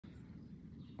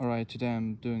Alright, today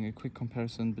I'm doing a quick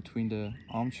comparison between the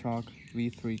Armshark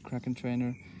V3 Kraken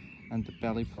trainer and the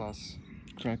Baliplus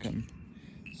Kraken.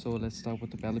 So let's start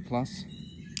with the Baliplus.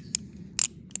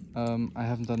 I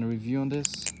haven't done a review on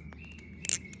this,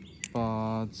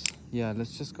 but yeah,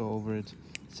 let's just go over it.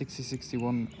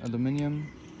 6061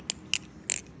 aluminum,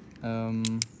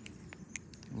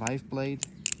 live blade,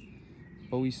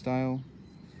 Bowie style.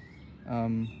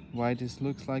 Why this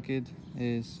looks like it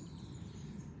is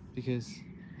because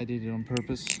I did it on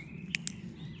purpose.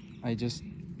 I just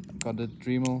got a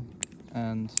Dremel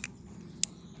and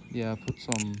yeah, put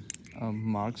some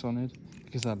marks on it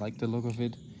because I like the look of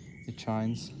it. It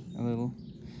shines a little,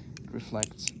 it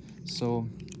reflects. So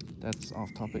that's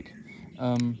off topic.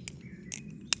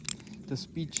 The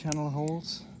speed channel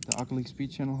holes, the ugly speed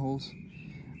channel holes,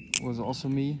 was also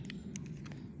me.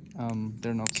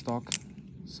 They're not stock,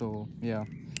 so yeah,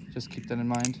 just keep that in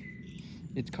mind.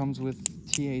 It comes with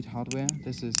T8 hardware.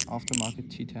 This is aftermarket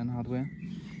T10 hardware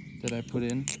that I put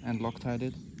in and Loctite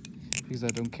it because I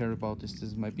don't care about this. This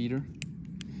is my beater,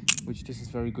 which this is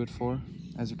very good for.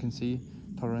 As you can see,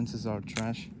 tolerances are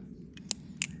trash.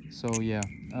 So yeah,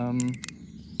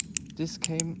 this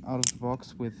came out of the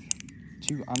box with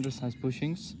 2 undersized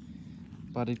bushings,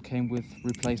 but it came with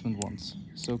replacement ones,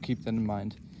 so keep that in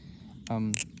mind.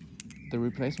 The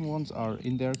replacement ones are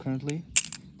in there currently.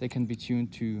 They can be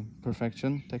tuned to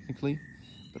perfection technically,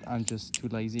 but I'm just too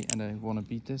lazy and I want to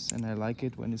beat this and I like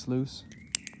it when it's loose.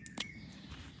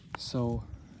 So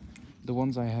the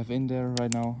ones I have in there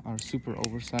right now are super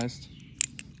oversized.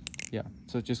 Yeah,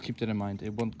 so just keep that in mind.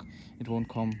 It won't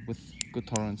come with good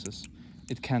tolerances.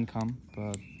 It can come,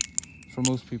 but for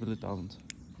most people it doesn't.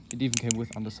 It even came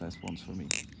with undersized ones for me.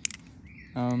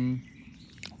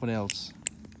 What else?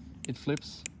 It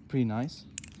flips pretty nice,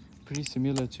 pretty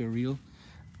similar to a real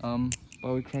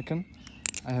Bowie Kraken.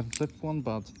 I haven't flipped one,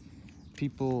 but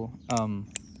people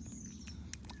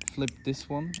flipped this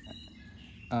one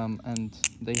and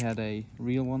they had a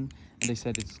real one and they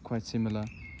said it's quite similar,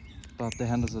 but the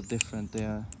handles are different. They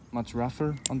are much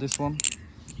rougher on this one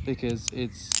because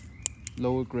it's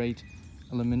lower grade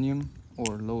aluminium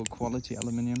or lower quality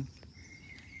aluminium.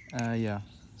 Yeah,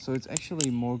 so it's actually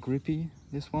more grippy,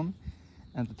 this one,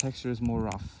 and the texture is more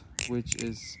rough, which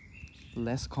is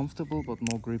less comfortable but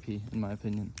more grippy in my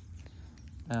opinion.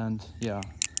 And yeah,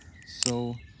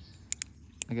 so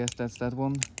I guess that's that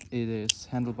one. It is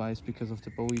handle bias because of the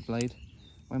Bowie blade.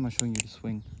 Why am I showing you the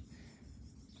swing?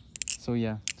 So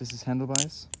yeah, this is handle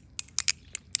bias,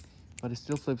 but it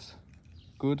still flips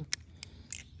good.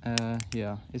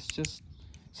 Yeah, it's just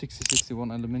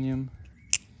 6061 aluminum.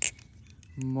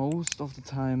 Most of the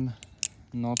time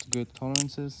not good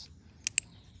tolerances,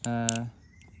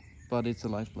 but it's a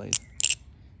live blade.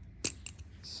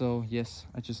 So yes,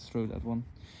 I just threw that one.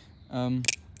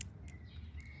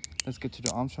 Let's get to the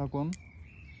Armshark one.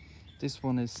 This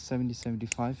one is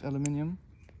 7075 aluminum,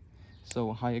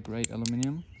 so higher grade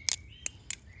aluminum.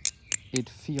 It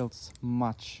feels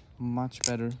much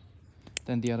better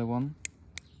than the other one.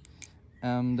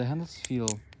 The handles feel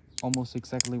almost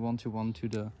exactly one-to-one to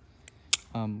the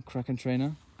Kraken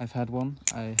trainer. I've had one.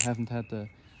 I haven't had the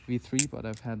V3, but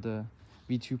I've had the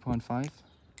V2.5.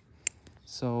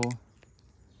 So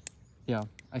yeah,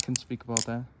 I can speak about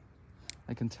that.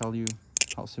 I can tell you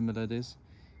how similar it is.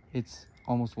 It's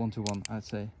almost one-to-one, I'd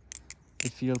say.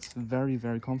 It feels very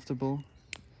comfortable.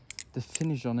 The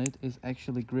finish on it is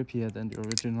actually grippier than the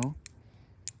original.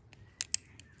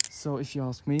 So if you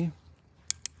ask me,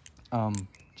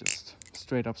 just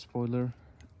straight up spoiler,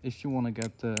 if you want to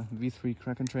get the V3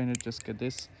 Kraken trainer, just get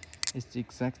this. It's the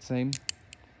exact same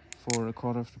for a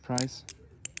quarter of the price,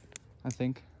 I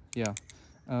think. Yeah.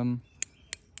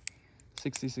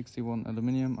 6061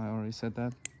 aluminum, I already said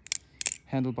that.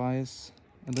 Handle bias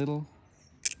a little.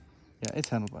 Yeah, it's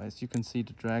handle bias. You can see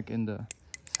the drag in the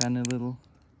fan a little.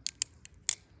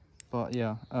 But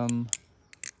yeah,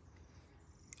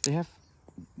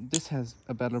 this has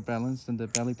a better balance than the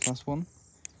Baliplus one,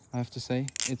 I have to say.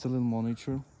 It's a little more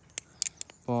neutral.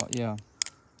 But yeah,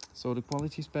 so the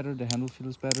quality is better, the handle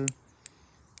feels better.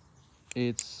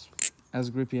 It's as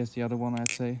grippy as the other one,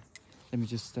 I'd say. Let me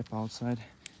just step outside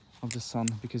of the sun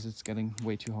because it's getting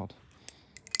way too hot.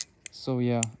 So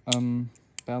yeah,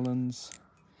 balance,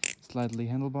 slightly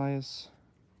handle bias.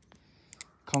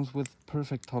 Comes with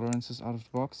perfect tolerances out of the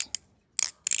box.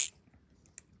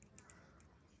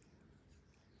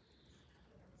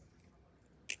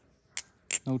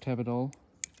 No tab at all.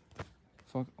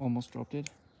 Fuck, almost dropped it.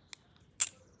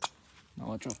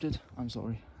 No, I dropped it. I'm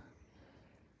sorry.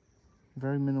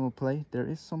 Very minimal play. There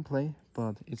is some play,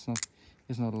 but it's not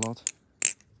a lot.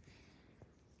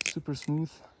 Super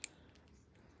smooth.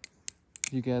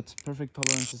 You get perfect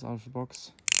tolerances out of the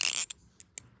box.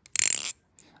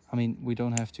 I mean, we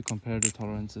don't have to compare the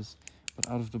tolerances, but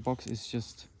out of the box is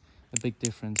just a big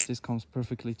difference. This comes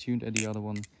perfectly tuned and the other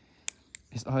one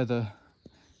is either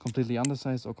completely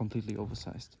undersized or completely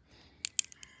oversized.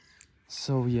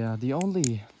 So yeah, the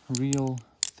only real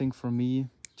thing for me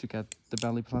to get the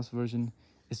Baliplus version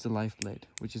is the live blade,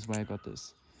 which is why I got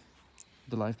this.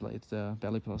 The live blade, the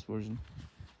Baliplus version,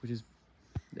 which is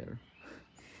there.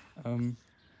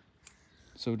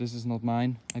 So this is not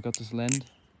mine. I got this lend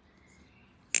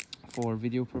for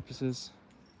video purposes.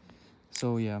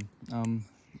 So yeah,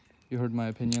 you heard my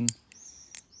opinion.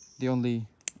 The only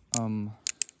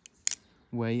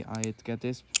way I get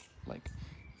this, like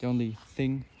the only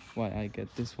thing why I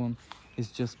get this one is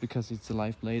just because it's a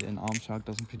live blade and Arm Shark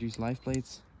doesn't produce live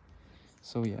blades.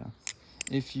 So yeah,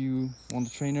 if you want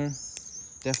a trainer,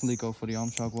 definitely go for the Arm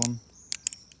Shark one.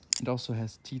 It also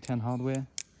has T10 hardware,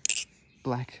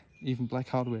 even black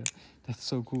hardware. That's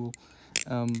so cool.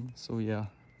 So yeah,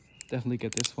 definitely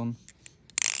get this one.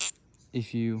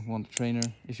 If you want a trainer,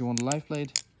 if you want a live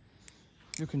blade,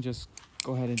 you can just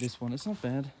go ahead in this one. It's not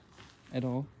bad at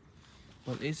all,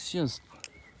 but it's just,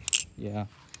 yeah,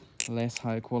 less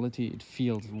high quality. It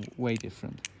feels way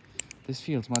different. This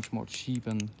feels much more cheap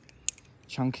and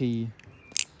chunky,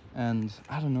 and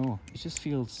I don't know, it just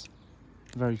feels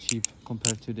very cheap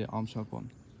compared to the Arm Shark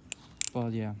one.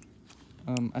 But yeah,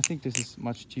 I think this is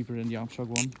much cheaper than the Arm Shark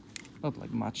one. Not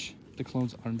like much, the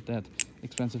clones aren't that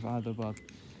expensive either, but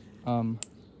I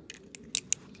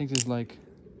think this is like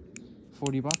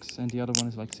 40 bucks and the other one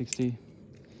is like 60.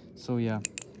 So yeah,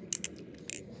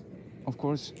 of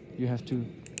course you have to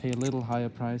pay a little higher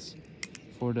price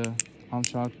for the Arm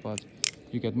Shark, but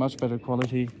you get much better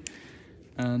quality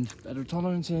and better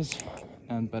tolerances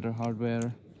and better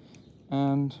hardware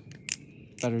and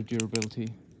better durability,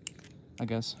 I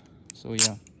guess. So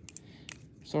yeah,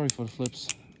 sorry for the flips.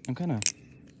 I'm kind of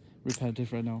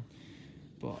repetitive right now,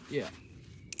 but yeah,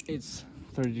 it's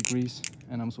 30 degrees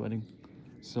and I'm sweating,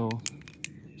 so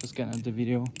just get into the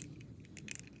video.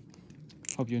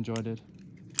 Hope you enjoyed it,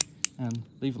 and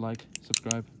leave a like,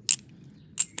 subscribe.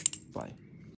 Bye.